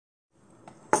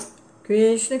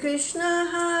Krishna Krishna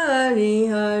Hare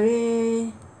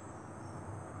Hare,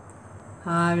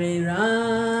 Hare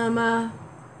Rama,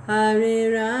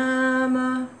 Hare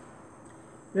Rama,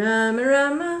 Rama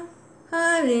Rama,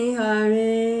 Hare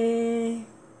Hare.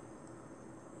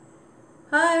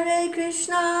 Hare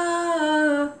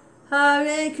Krishna,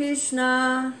 Hare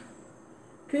Krishna,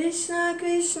 Krishna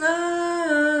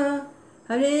Krishna,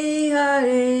 Hare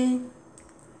Hare,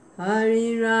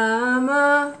 Hare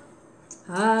Rama,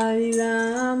 Hare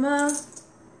Rama,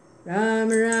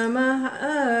 Rama Rama,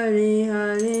 Hare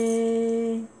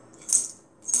Hare.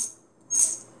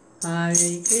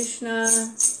 Hare Krishna,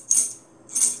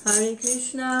 Hare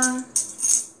Krishna,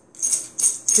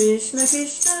 Krishna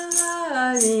Krishna,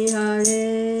 Hare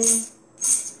Hare,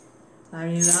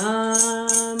 Hare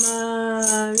Rama,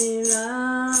 Hare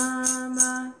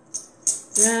Rama,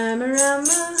 Rama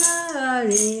Rama,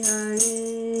 Hare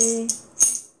Hare.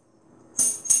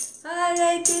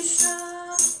 Hare Krishna,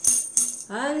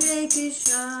 Hare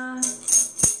Krishna,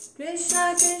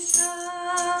 Krishna Krishna,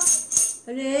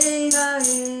 Hare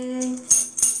Hare,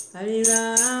 Hare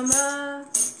Rama,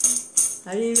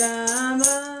 Hare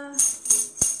Rama,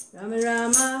 Rama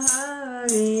Rama,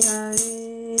 Hare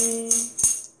Hare.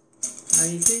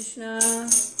 Hare Krishna,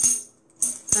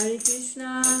 Hare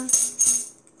Krishna,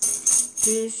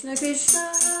 Krishna Krishna,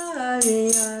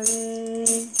 Hare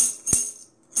Hare,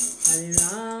 Hare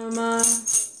Rama,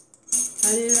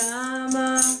 Hare Rama,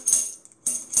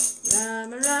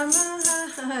 Rama Rama,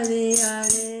 Hare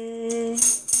Hare.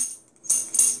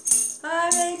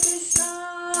 Hare Krishna,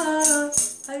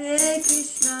 Hare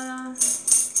Krishna,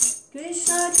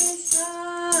 Krishna Krishna,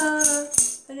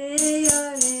 Hare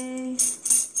Hare,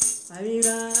 Hare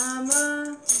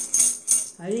Rama,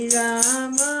 Hare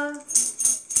Rama,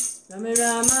 Rama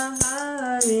Rama,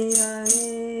 Hare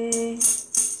Hare.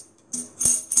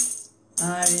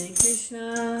 Hare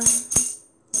Krishna,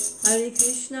 Hare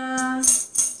Krishna,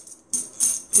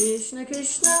 Krishna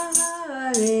Krishna,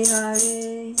 Hare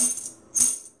Hare,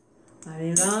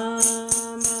 Hare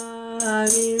Rama,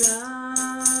 Hare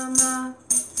Rama,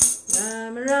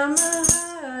 Rama Rama,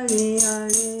 Hare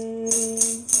Hare.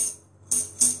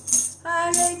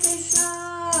 Hare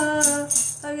Krishna,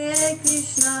 Hare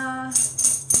Krishna,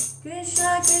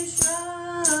 Krishna Krishna,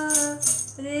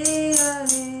 Hare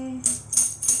Hare,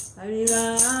 Hare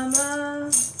Rama,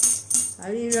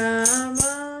 Hare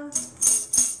Rama,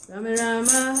 Rama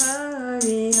Rama,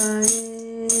 Hare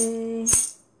Hare.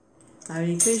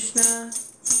 Hare Krishna,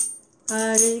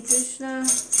 Hare Krishna,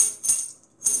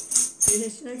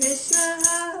 Krishna Krishna,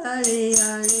 Hare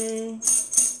Hare,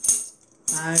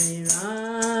 Hare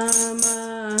Rama,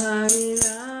 Hare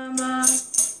Rama,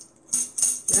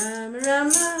 Rama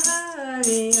Rama,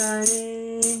 Hare Hare.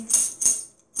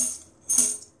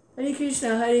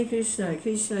 Hare Krishna, Hare Krishna,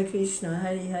 Krishna Krishna,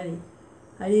 Hare Hare,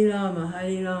 Hare Rama,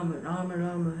 Hare Rama, Rama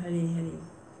Rama, Hare Hare.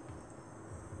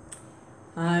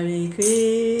 Hare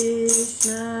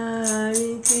Krishna,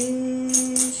 Hare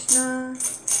Krishna,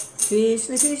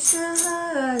 Krishna Krishna,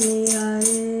 Hare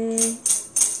Hare,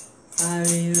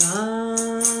 Hare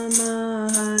Rama,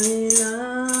 Hare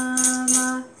Rama,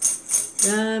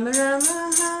 Rama Rama,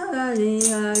 Hare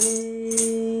Hare.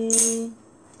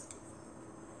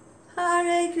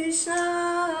 Hare Krishna,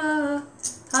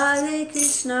 Hare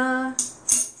Krishna,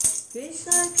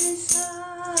 Krishna Krishna,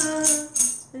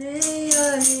 Hare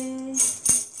Hare,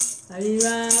 Hare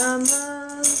Rama,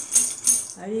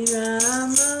 Hare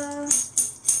Rama,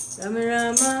 Rama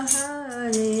Rama,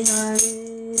 Hare Hare.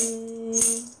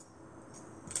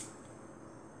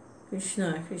 Krishna,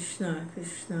 Krishna,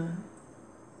 Krishna,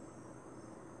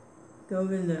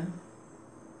 Govinda.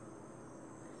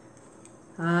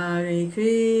 Hare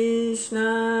Krishna,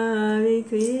 Hare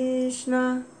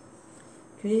Krishna,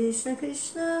 Krishna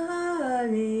Krishna,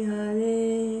 Hare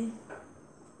Hare,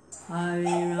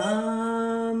 Hare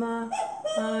Rama,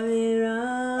 Hare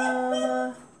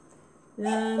Rama,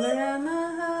 Rama Rama,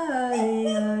 Hare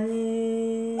Hare.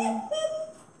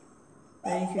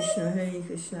 Hare Krishna, Hare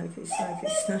Krishna, Krishna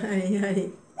Krishna, Hare Hare,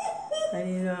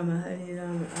 Hare Rama,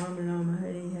 Rama Rama,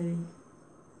 Hare Hare.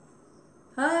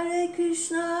 Hare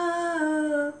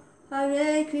Krishna,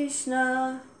 Hare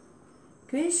Krishna,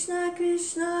 Krishna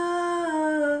Krishna,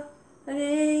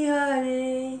 Hare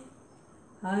Hare,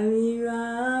 Hare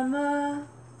Rama,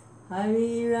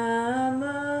 Hare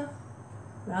Rama,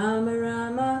 Rama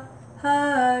Rama,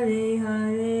 Hare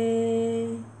Hare.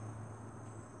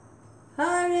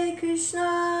 Hare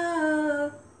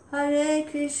Krishna, Hare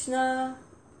Krishna,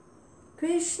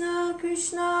 Krishna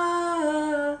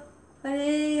Krishna,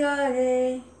 Hare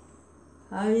Hare,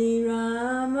 Hare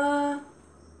Rama,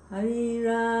 Hare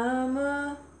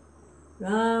Rama,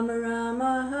 Rama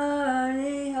Rama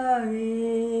Hare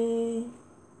Hare,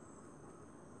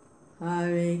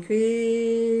 Hare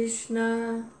Kṛṣṇa,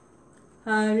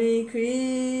 Hare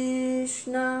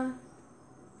Kṛṣṇa,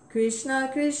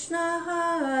 Kṛṣṇa Kṛṣṇa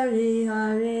Hare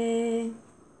Hare,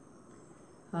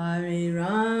 Hare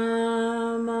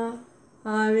Rama,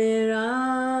 Hare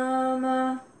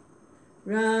Rama,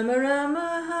 Rama Rama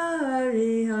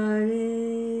Hare Hare.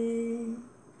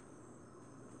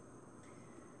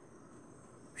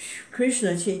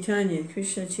 Kṛṣṇa Chaitanya,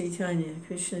 Kṛṣṇa Chaitanya,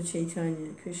 Kṛṣṇa Chaitanya,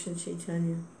 Kṛṣṇa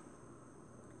Chaitanya.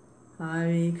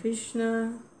 Hare Kṛṣṇa,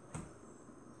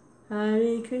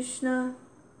 Hare Kṛṣṇa,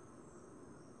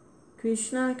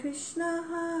 Kṛṣṇa Kṛṣṇa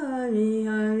Hare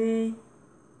Hare,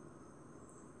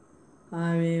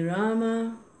 Hare Rama,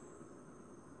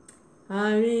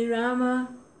 Hare Rama,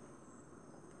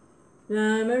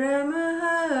 Rama Rama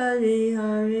Hare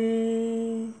Hare.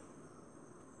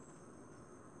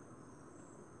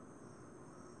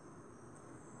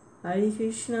 Hare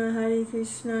Kṛṣṇa, Hare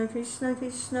Kṛṣṇa, Kṛṣṇa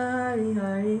Kṛṣṇa Hare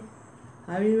Hare,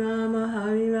 Hare Rama,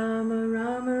 Hare Rama,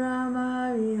 Rama Rama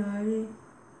Hare Hare.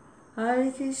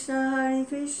 Hare Kṛṣṇa, Hare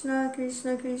Kṛṣṇa,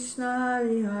 Kṛṣṇa Kṛṣṇa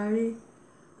Hare Hare,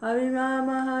 Hare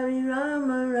Rama, Hare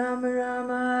Rama, Rama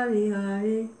Rama Hare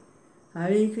Hare.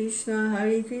 Hare Kṛṣṇa,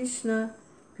 Hare Kṛṣṇa,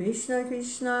 Kṛṣṇa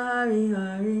Kṛṣṇa Hare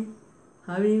Hare,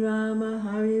 Hare Rama,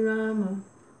 Hare Rama,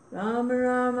 Rama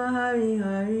Rama Hare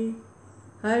Hare.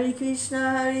 Hare Kṛṣṇa,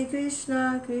 Hare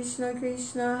Kṛṣṇa, Kṛṣṇa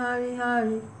Kṛṣṇa Hare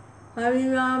Hare, Hare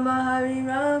Rama, Hare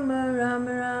Rama,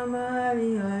 Rama Rama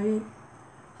Hare Hare.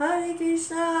 Hare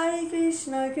Kṛṣṇa, Hare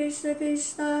Kṛṣṇa, Kṛṣṇa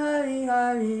Kṛṣṇa Hare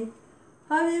Hare,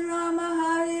 Hare Rama,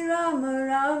 Hare Rama,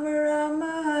 Rama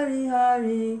Rama Hare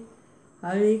Hare.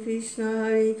 Hare Kṛṣṇa,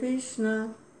 Hare Kṛṣṇa,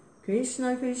 Kṛṣṇa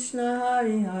Kṛṣṇa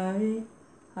Hare Hare,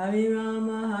 Hare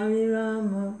Rama, Hare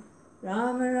Rama,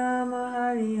 Rama Rama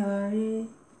Hare Hare.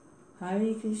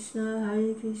 Hare Kṛṣṇa,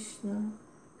 Hare Kṛṣṇa,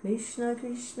 Kṛṣṇa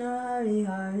Kṛṣṇa Hare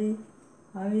Hare,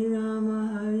 Hare Rama,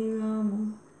 Hare Rama,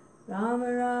 Rama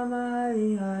Rama Hare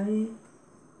Hare.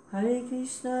 Hare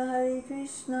Kṛṣṇa, Hare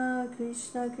Kṛṣṇa,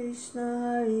 Kṛṣṇa Kṛṣṇa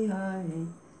Hare Hare,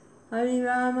 Hare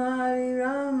Rama, Hare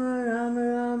Rama, Rama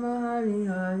Rama Hare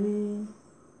Hare.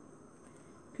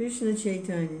 Kṛṣṇa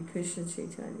Chaitanya, Kṛṣṇa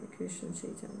Chaitanya, Kṛṣṇa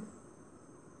Chaitanya.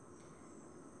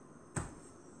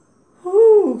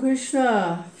 Ooh, Kṛṣṇa,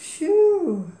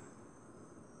 phew.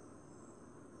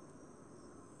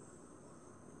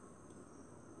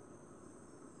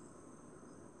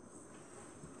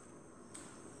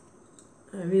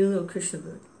 I read a little Kṛṣṇa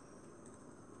book.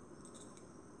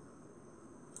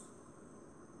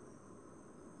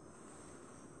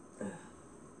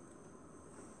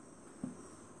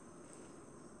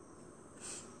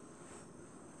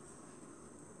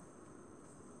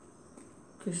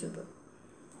 Kṛṣṇa book.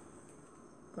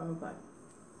 Prabhupada.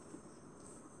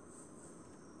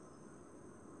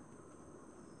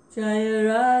 Jaya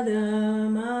Radha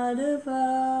Madhava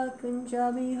Kunja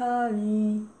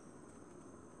Bihari,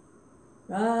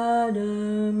 Radha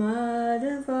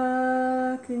Madhava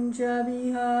Kunja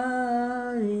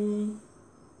Bihari,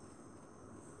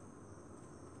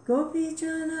 Gopi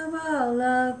Jana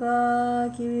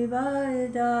Vallabha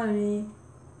Girivaridhari,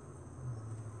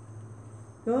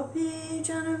 Gopi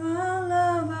Jana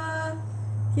Vallabha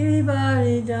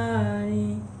Girivaridhari,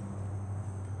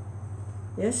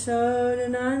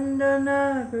 Yasodanandana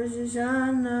Kṛṣṇa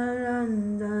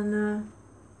Randana,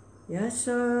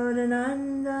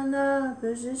 Yasodanandana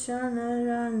Kṛṣṇa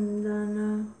Randana,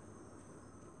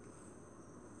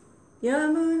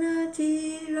 Yamuna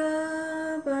Tira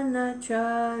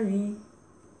Vanachari,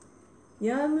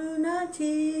 Yamuna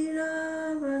Tira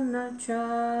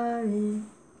Vanachari.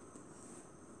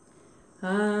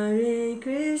 Hare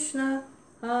Kṛṣṇa,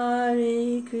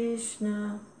 Hare Kṛṣṇa,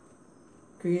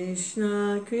 Kṛṣṇa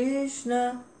Kṛṣṇa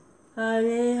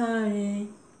Hare Hare,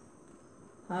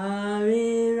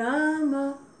 Hare Rama,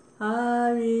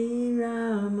 Hare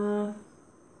Rama,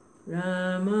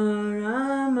 Rama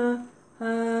Rama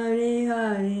Hare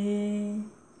Hare.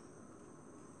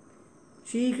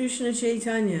 Shri Kṛṣṇa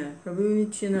Chaitanya, Prabhu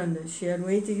Nityananda, Shri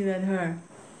Advaita Gadadhar,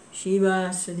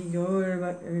 Shiva Sadi Gaur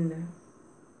Bhaktivinoda.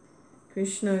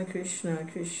 Kṛṣṇa Kṛṣṇa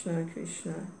Kṛṣṇa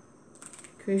Kṛṣṇa,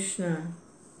 Kṛṣṇa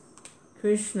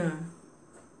Kṛṣṇa,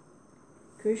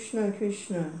 Kṛṣṇa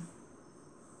Kṛṣṇa.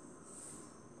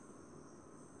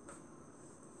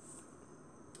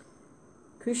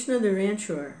 Kṛṣṇa the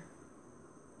Ranchor.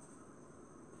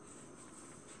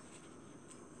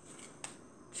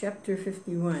 Chapter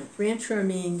 51. Ranchor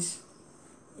means,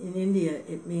 in India,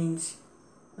 it means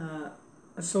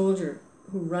a soldier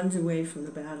who runs away from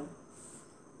the battle.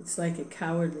 It's like a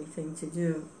cowardly thing to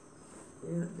do.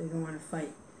 they don't want to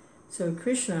fight. So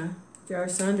Kṛṣṇa,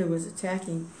 Jarasandha, was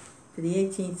attacking for the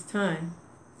 18th time,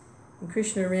 and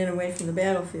Kṛṣṇa ran away from the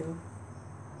battlefield.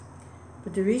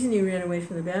 But the reason he ran away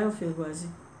from the battlefield was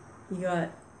he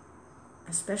got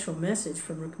a special message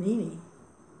from Rukmini,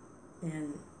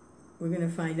 and we're going to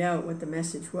find out what the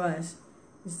message was,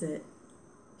 is that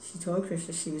she told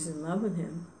Kṛṣṇa she was in love with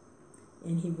him,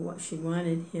 and she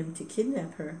wanted him to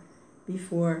kidnap her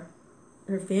before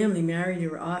her family married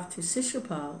her off to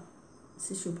Shishupal.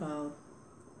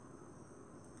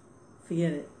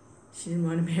 Forget it. She didn't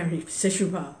want to marry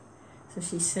Shishupal. So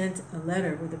she sent a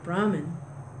letter with a Brahmin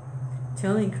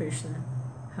telling Kṛṣṇa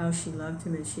how she loved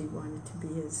him and she wanted to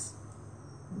be his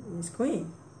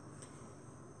queen.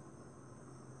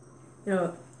 You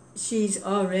know, she's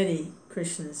already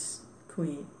Krishna's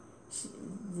queen.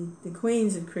 The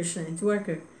queens of Kṛṣṇa and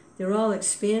Dwarka, they're all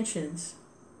expansions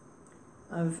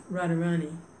of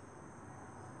Radharani.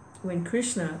 When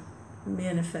Kṛṣṇa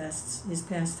manifests his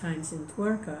pastimes in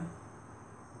Dwarka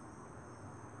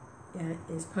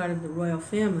as part of the royal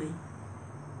family,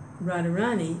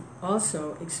 Radharani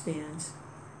also expands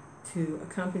to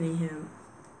accompany him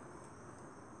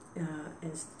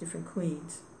as different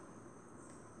queens.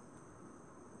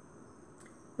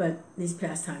 But these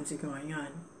pastimes are going on.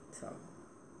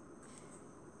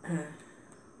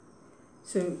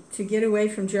 So to get away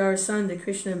from Jarasandha,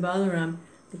 Kṛṣṇa and Balaram,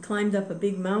 they climbed up a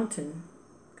big mountain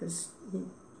because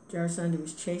Jarasandha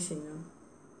was chasing them.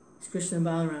 Kṛṣṇa and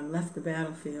Balaram left the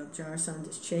battlefield.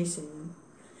 Jarasandha's chasing them.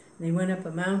 And they went up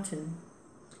a mountain.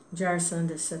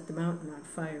 Jarasandha set the mountain on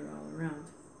fire all around.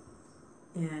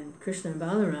 And Kṛṣṇa and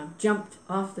Balaram jumped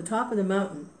off the top of the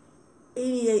mountain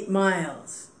 88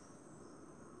 miles.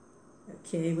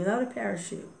 Okay, without a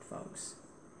parachute, folks.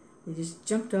 They just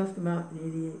jumped off the mountain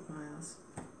 88 miles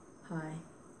high.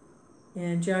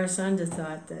 And Jarasandha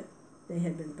thought that they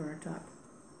had been burnt up.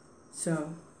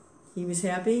 So he was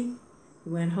happy. He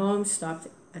went home, stopped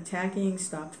attacking,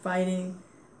 stopped fighting,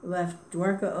 left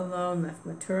Dwarka alone, left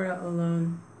Mathura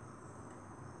alone.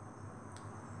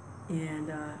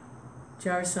 And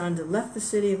Jarasandha left the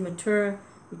city of Mathura,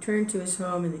 returned to his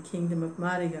home in the kingdom of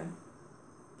Madhiga.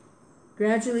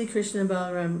 Gradually, Kṛṣṇa and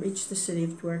Balaram reached the city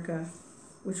of Dwarka,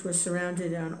 which was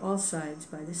surrounded on all sides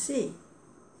by the sea.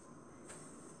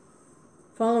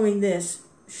 Following this,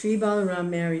 Sri Balaram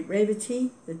married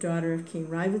Revati, the daughter of King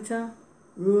Raivata,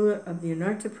 ruler of the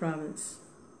Anarta province.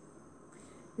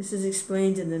 This is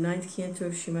explained in the 9th canto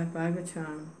of Srimad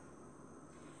Bhagavatam.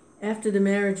 After the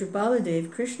marriage of Baladev,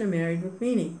 Kṛṣṇa married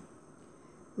Rukmini.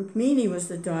 Rukmini was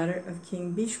the daughter of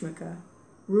King Bhishmaka,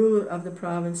 ruler of the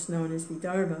province known as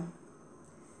Vidarbha.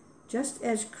 Just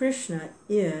as Kṛṣṇa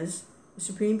is the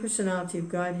Supreme Personality of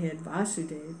Godhead,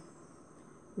 Vasudeva,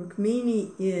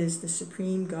 Rukmini is the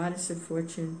Supreme Goddess of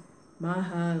Fortune,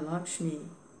 Mahalakshmi.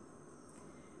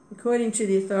 According to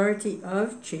the authority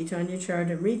of Chaitanya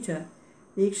Charitamrita,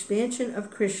 the expansion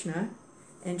of Kṛṣṇa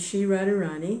and Shri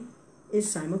Radharani is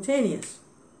simultaneous.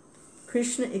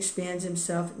 Kṛṣṇa expands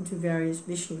himself into various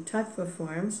Vishnu Tattva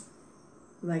forms,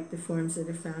 like the forms that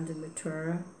are found in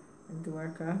Mathura and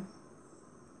Dwarka,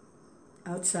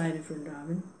 outside of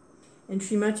Vrindavan, and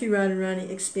Srimati Radharani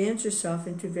expands herself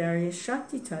into various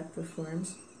Shakti Tattva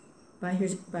forms by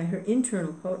her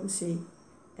internal potency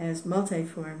as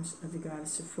multi-forms of the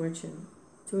Goddess of Fortune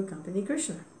to accompany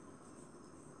Kṛṣṇa.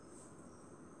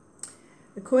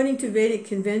 According to Vedic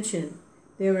convention,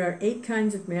 there are 8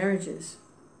 kinds of marriages.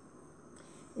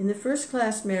 In the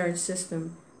first-class marriage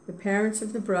system, the parents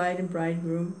of the bride and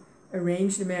bridegroom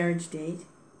arrange the marriage date.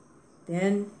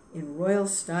 Then, in royal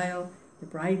style, the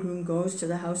bridegroom goes to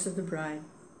the house of the bride,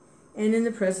 and in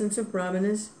the presence of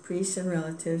brahmanas, priests, and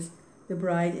relatives, the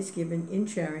bride is given in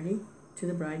charity to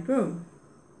the bridegroom.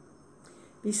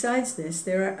 Besides this,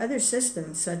 there are other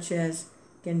systems such as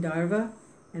Gandharva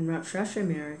and Rakshasa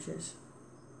marriages.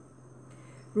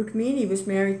 Rukmini was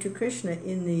married to Kṛṣṇa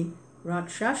in the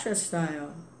Rakshasa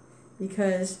style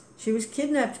because she was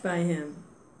kidnapped by him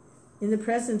in the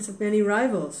presence of many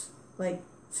rivals like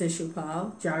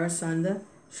Shishupal, Jarasandha,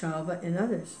 Shalva, and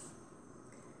others.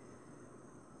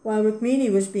 While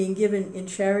Rukmini was being given in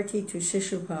charity to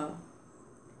Shishupal,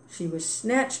 she was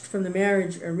snatched from the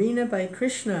marriage arena by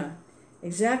Kṛṣṇa,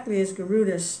 exactly as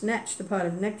Garuda snatched the pot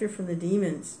of nectar from the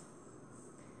demons.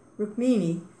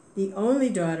 Rukmini, the only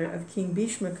daughter of King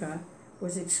Bhishmaka,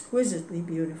 was exquisitely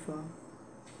beautiful.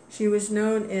 She was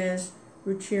known as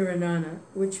Ruchiranana,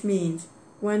 which means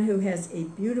one who has a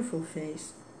beautiful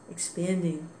face,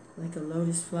 expanding like a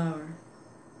lotus flower.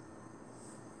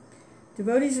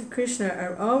 Devotees of Kṛṣṇa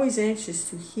are always anxious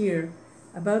to hear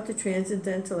about the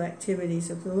transcendental activities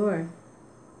of the Lord.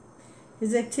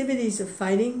 His activities of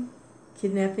fighting,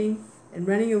 kidnapping, and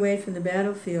running away from the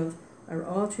battlefield are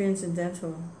all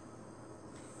transcendental,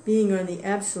 being on the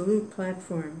absolute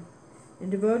platform, and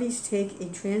devotees take a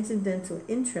transcendental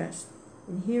interest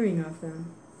in hearing of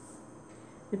them.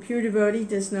 The pure devotee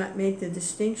does not make the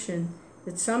distinction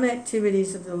that some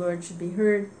activities of the Lord should be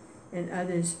heard and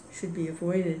others should be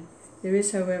avoided. There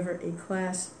is, however, a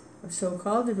class of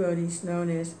so-called devotees known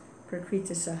as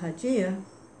Prakriti Sahajiya,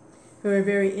 who are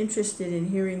very interested in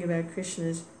hearing about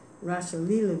Krishna's Rasa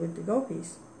Leela with the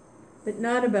gopis, but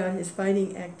not about his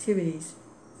fighting activities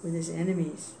with his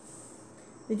enemies.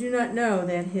 They do not know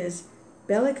that his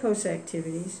bellicose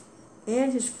activities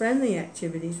and his friendly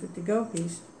activities with the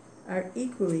gopis are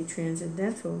equally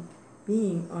transcendental,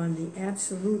 being on the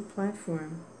absolute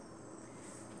platform.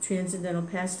 The transcendental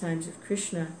pastimes of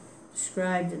Krishna,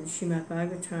 described in the Srimad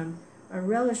Bhagavatam, are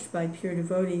relished by pure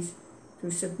devotees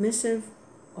through submissive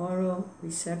oral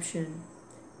reception.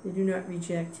 They do not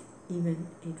reject even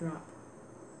a drop.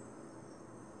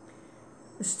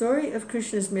 The story of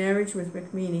Krishna's marriage with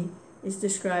Rukmini is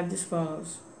described as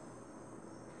follows.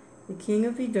 The king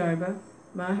of Vidarbha,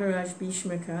 Maharaj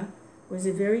Bhishmaka, was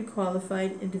a very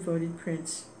qualified and devoted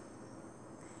prince.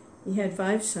 He had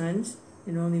 5 sons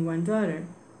and only 1 daughter.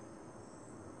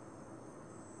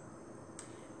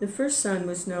 The first son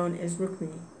was known as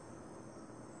Rukmi,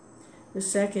 the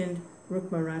second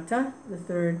Rukmarata, the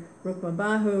third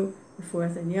Rukmabahu, the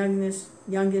fourth and youngest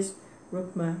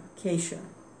Rukmakesha,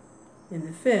 and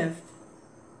the fifth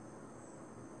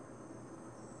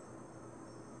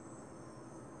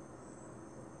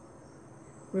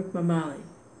Rukmamali.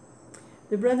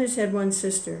 The brothers had 1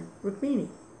 sister, Rukmini.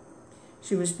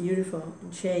 She was beautiful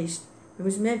and chaste and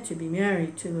was meant to be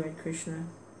married to Lord Krishna.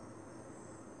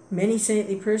 Many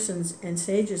saintly persons and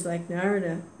sages like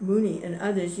Narada, Muni, and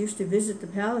others used to visit the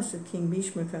palace of King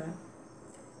Bhishmaka.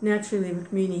 Naturally,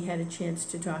 Rukmini had a chance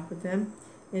to talk with them,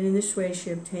 and in this way she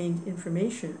obtained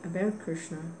information about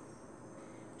Krishna.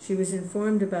 She was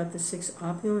informed about the 6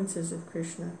 opulences of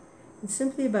Krishna, and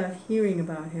simply about hearing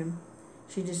about him,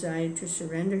 she desired to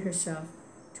surrender herself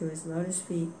to his lotus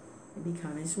feet and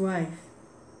become his wife.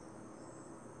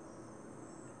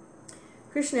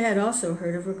 Krishna had also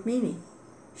heard of Rukmini.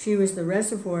 She was the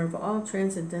reservoir of all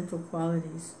transcendental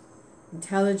qualities: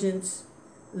 intelligence,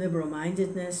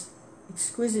 liberal-mindedness,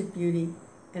 exquisite beauty,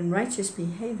 and righteous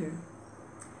behavior.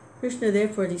 Krishna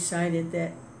therefore decided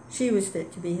that she was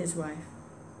fit to be his wife.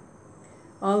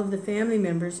 All of the family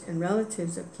members and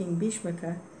relatives of King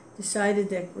Bhishmaka decided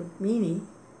that Rukmini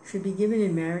should be given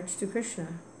in marriage to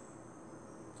Krishna.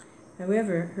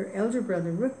 However, her elder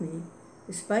brother Rukmi,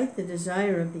 despite the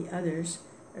desire of the others,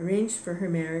 arranged for her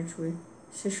marriage with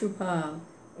Shishupal,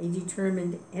 a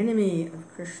determined enemy of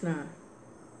Krishna.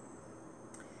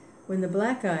 When the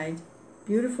black-eyed,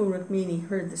 beautiful Rukmini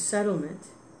heard the settlement,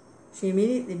 she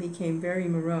immediately became very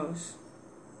morose.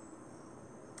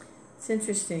 It's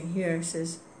interesting here, it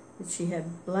says that she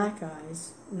had black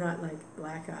eyes, not like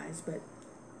black eyes, but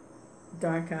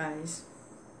dark eyes.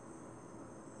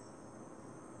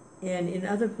 And in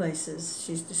other places,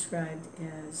 she's described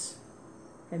as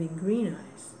having green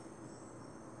eyes.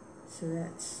 So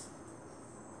that's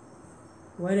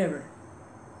whatever.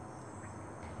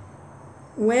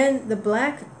 When the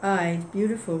black-eyed,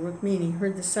 beautiful Rukmini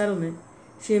heard the settlement,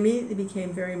 she immediately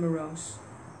became very morose.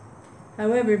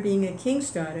 However, being a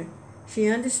king's daughter, she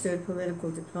understood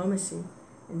political diplomacy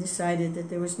and decided that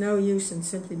there was no use in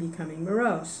simply becoming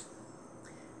morose.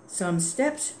 Some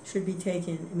steps should be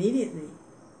taken immediately.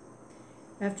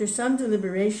 After some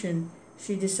deliberation,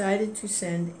 she decided to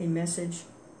send a message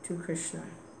to Krishna.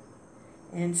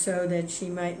 And so that she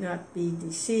might not be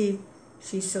deceived,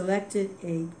 she selected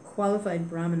a qualified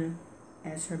Brahmana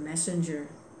as her messenger.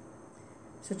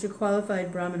 Such a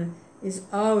qualified Brahmana is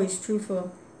always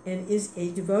truthful and is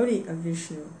a devotee of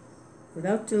Vishnu.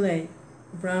 Without delay,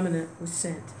 the Brahmana was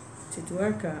sent to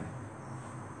Dwarka.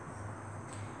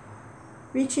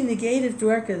 Reaching the gate of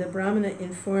Dwarka, the Brahmana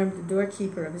informed the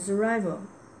doorkeeper of his arrival,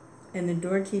 and the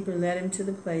doorkeeper led him to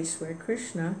the place where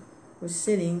Kṛṣṇa was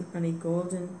sitting on a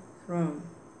golden throne.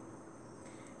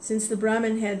 Since the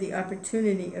Brahmin had the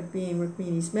opportunity of being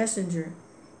Rukmini's messenger,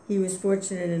 he was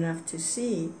fortunate enough to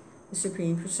see the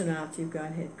Supreme Personality of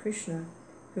Godhead, Kṛṣṇa,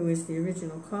 who is the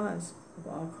original cause of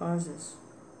all causes.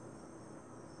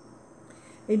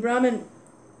 A Brahmin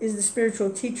is the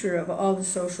spiritual teacher of all the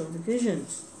social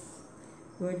divisions.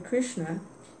 Lord Kṛṣṇa,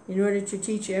 in order to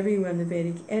teach everyone the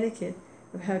Vedic etiquette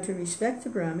of how to respect the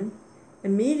Brahmin,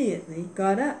 immediately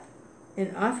got up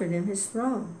and offered him his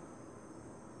throne.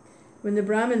 When the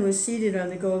Brahmin was seated on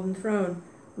the golden throne,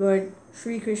 Lord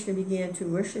Sri Krishna began to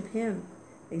worship him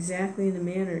exactly in the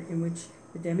manner in which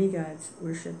the demigods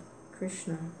worship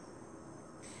Kṛṣṇa.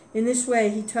 In this way,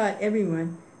 he taught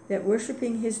everyone that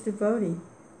worshipping his devotee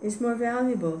is more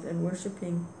valuable than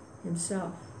worshipping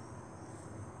himself.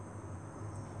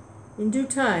 In due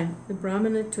time, the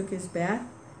Brahmana took his bath,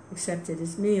 accepted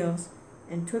his meals,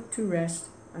 and took to rest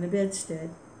on a bedstead,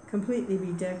 completely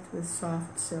bedecked with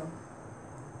soft silk.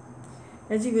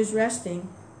 As he was resting,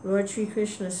 Lord Sri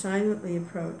Kṛṣṇa silently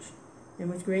approached, and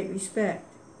with great respect,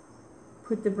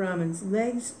 put the Brahman's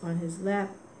legs on his lap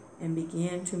and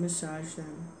began to massage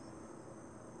them.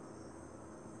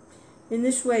 In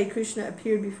this way, Kṛṣṇa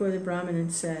appeared before the Brahman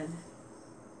and said,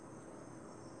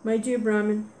 "My dear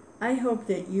Brahman, I hope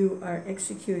that you are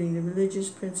executing the religious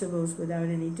principles without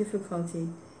any difficulty,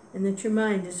 and that your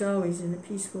mind is always in a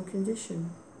peaceful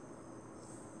condition.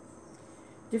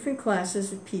 Different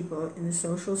classes of people in the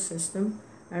social system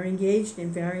are engaged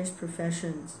in various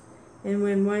professions, and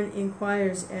when one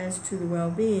inquires as to the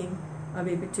well-being of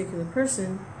a particular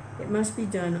person, it must be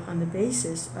done on the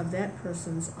basis of that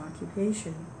person's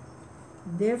occupation.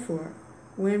 Therefore,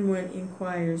 when one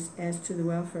inquires as to the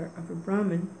welfare of a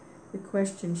Brahmin, the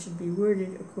question should be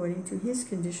worded according to his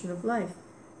condition of life,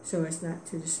 so as not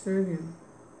to disturb him.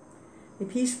 A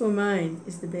peaceful mind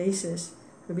is the basis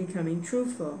for becoming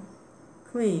truthful,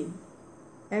 clean,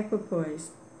 equipoised,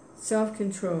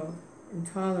 self-controlled, and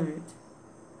tolerant.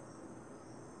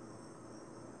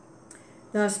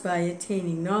 Thus, by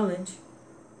attaining knowledge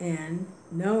and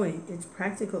knowing its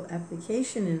practical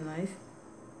application in life,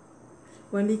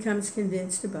 one becomes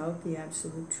convinced about the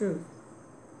absolute truth.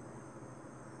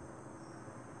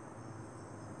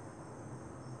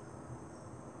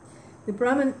 The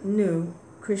Brahman knew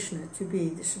Kṛṣṇa to be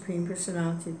the Supreme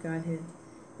Personality of Godhead,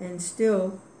 and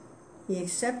still he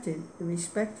accepted the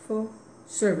respectful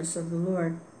service of the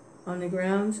Lord on the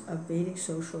grounds of Vedic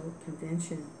social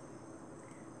convention.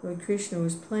 Lord Kṛṣṇa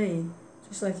was plain,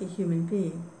 just like a human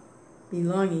being,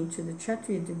 belonging to the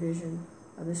Kshatriya division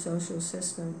of the social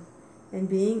system, and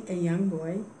being a young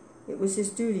boy, it was his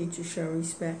duty to show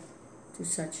respect to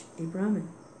such a Brahmin.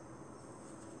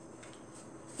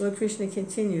 Lord Kṛṣṇa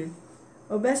continued,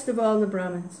 "O best of all the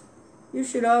Brahmins, you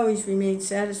should always remain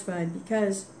satisfied,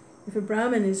 because if a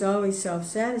Brahmin is always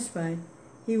self-satisfied,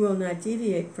 he will not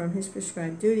deviate from his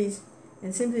prescribed duties,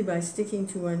 and simply by sticking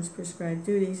to one's prescribed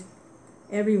duties,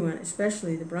 everyone,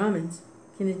 especially the Brahmins,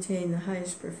 can attain the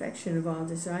highest perfection of all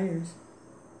desires.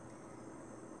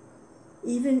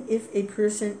 Even if a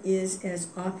person is as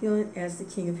opulent as the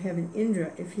king of heaven,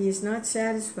 Indra, if he is not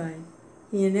satisfied,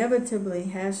 he inevitably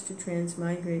has to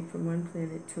transmigrate from one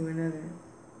planet to another.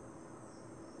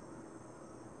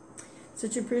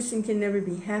 Such a person can never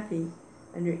be happy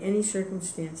under any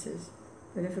circumstances,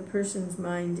 but if a person's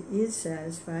mind is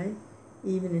satisfied,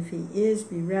 even if he is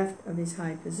bereft of his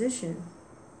high position,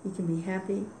 he can be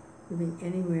happy living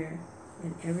anywhere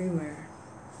and everywhere."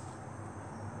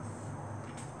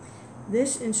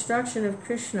 This instruction of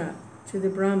Kṛṣṇa to the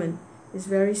Brahman is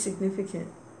very significant.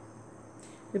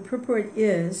 The purport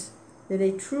is that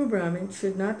a true Brahmin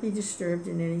should not be disturbed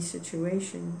in any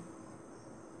situation.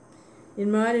 In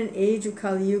modern age of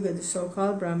Kali Yuga, the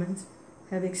so-called Brahmins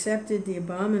have accepted the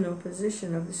abominable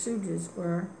position of the Sudras,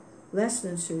 or less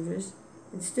than Sudras,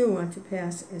 and still want to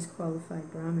pass as qualified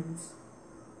Brahmins.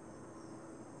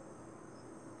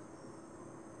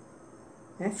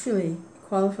 Actually, a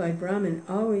qualified Brahmin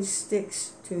always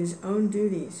sticks to his own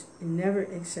duties and never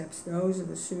accepts those of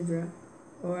a Sudra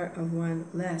or of one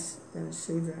less than a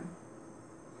Sudra.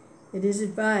 It is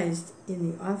advised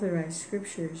in the authorized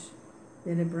scriptures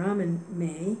that a Brahmin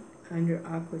may, under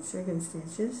awkward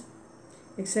circumstances,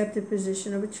 accept the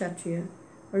position of a Kshatriya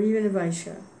or even a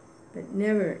Vaishya, but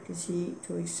never is he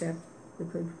to accept the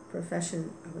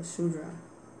profession of a Sudra.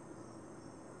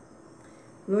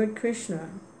 Lord Kṛṣṇa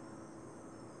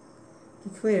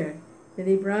declared that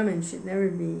a Brahmin should never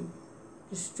be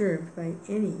disturbed by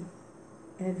any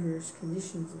adverse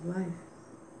conditions of life.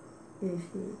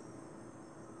 If he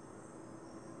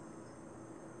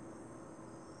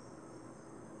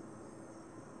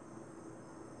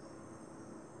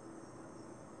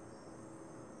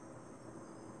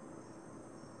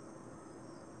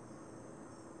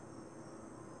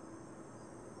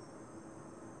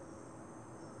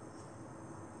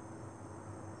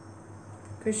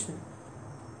Kṛṣṇa.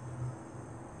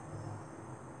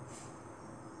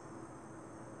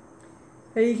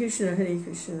 Hare Kṛṣṇa, Hare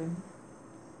Kṛṣṇa.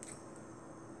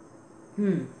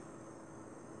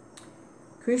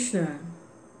 Kṛṣṇa.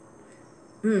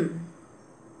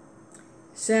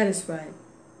 Satisfied.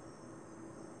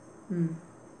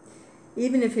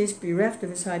 Even if he's bereft of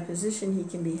his high position, he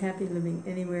can be happy living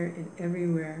anywhere and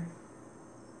everywhere.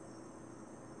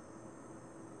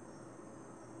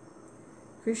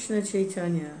 Krishna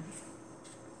Chaitanya,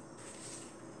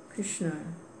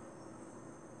 Kṛṣṇa.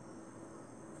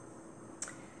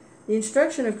 The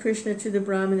instruction of Krishna to the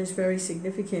Brahmin is very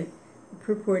significant. The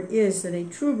purport is that a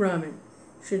true Brahmin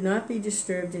should not be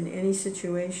disturbed in any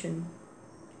situation.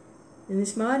 In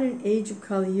this modern age of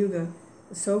Kali Yuga,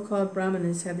 the so-called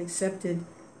Brahmanas have accepted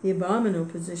the abominable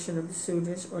position of the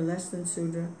Sudras, or less than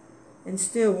Sudra, and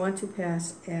still want to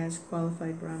pass as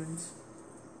qualified Brahmins.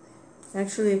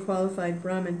 Actually, a qualified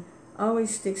Brahmin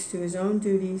always sticks to his own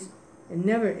duties and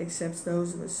never accepts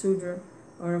those of a Sudra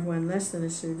or of one less than a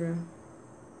Sudra.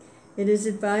 It is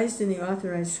advised in the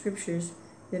authorized scriptures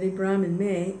that a Brahmin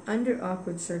may, under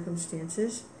awkward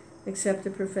circumstances, accept the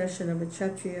profession of a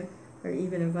Kshatriya or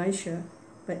even a Vaishya,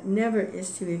 but never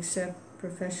is to accept the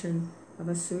profession of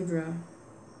a Sudra.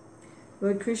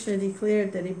 Lord Krishna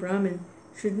declared that a Brahmin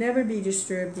should never be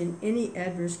disturbed in any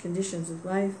adverse conditions of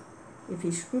life if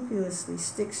he scrupulously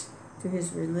sticks to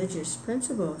his religious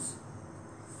principles.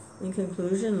 In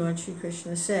conclusion, Lord Sri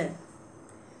Krishna said,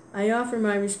 I offer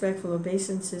my respectful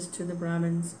obeisances to the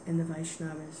Brahmins and the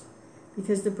Vaishnavas,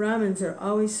 because the Brahmins are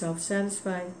always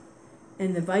self-satisfied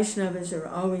and the Vaishnavas are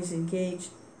always engaged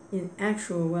in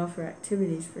actual welfare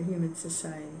activities for human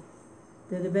society.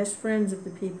 They're the best friends of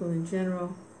the people in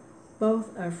general.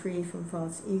 Both are free from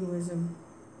false egoism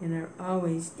and are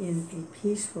always in a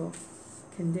peaceful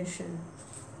condition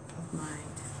of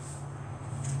mind.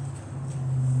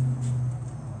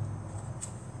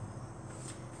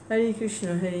 Hare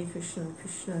Krishna, Krishna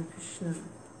Krishna,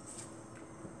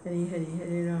 Hare Hare,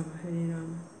 Hare Rama,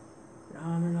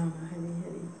 Rama Rama, Hare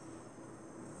Hare,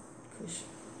 Krishna.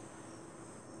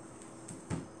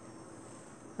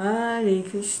 Hare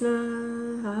Krishna,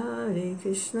 Hare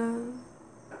Krishna.